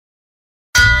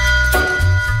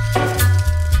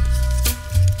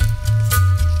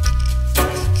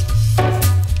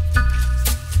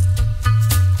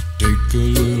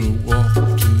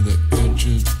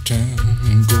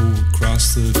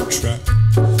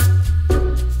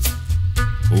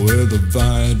the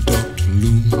viaduct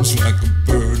looms like a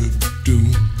bird of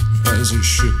doom as it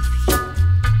ships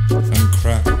and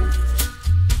cracks.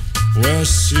 Where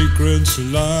secrets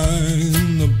lie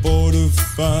in the border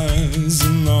fires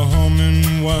and the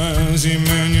humming wires. Yeah,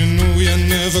 man, you know you're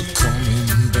never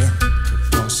coming back.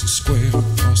 Past the square,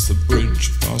 past the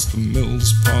bridge, past the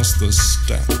mills, past the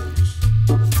stacks.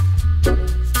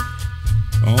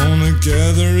 On a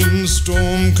gathering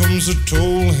storm comes a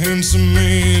tall, handsome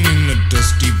man in a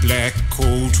dusty black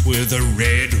coat with a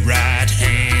red right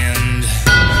hand.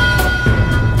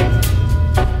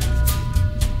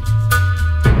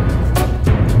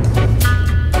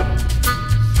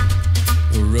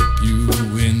 He'll wrap you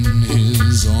in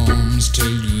his arms, tell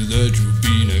you that you've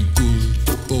been a good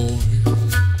boy.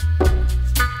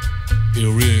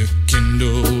 He'll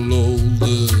rekindle all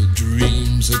the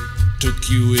dreams that took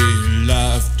you a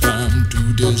lifetime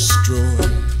to destroy.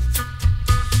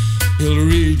 He'll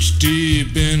reach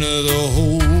deep into the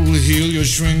hole, heal your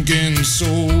shrinking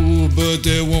soul, but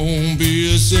there won't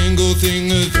be a single thing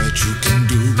that you can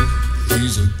do.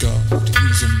 He's a god,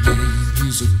 he's a man,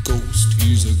 he's a ghost,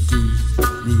 he's a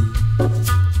guru.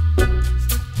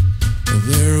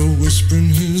 They're whispering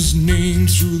his name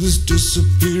through this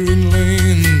disappearing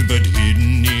land, but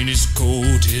hidden in his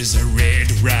coat is a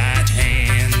red right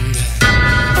hand.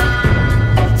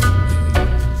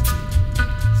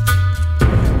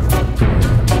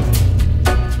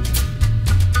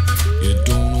 You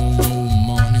don't owe no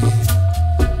money,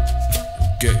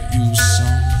 get you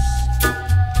some.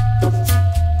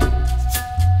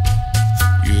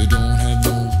 You don't have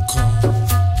no car,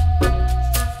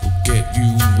 get you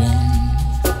one.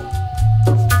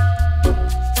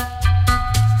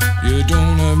 You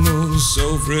don't have no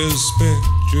self-respect,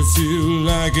 you feel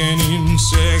like an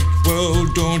insect. Well,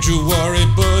 don't you worry,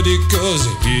 buddy, cause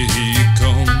here he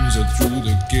comes through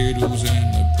the ghettos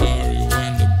and the barrio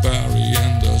and the barry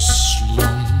and the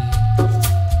slum.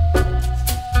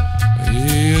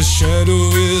 His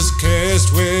shadow is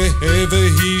cast wherever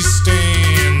he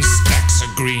stands, stacks of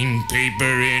green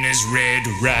paper in his red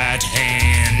right hand.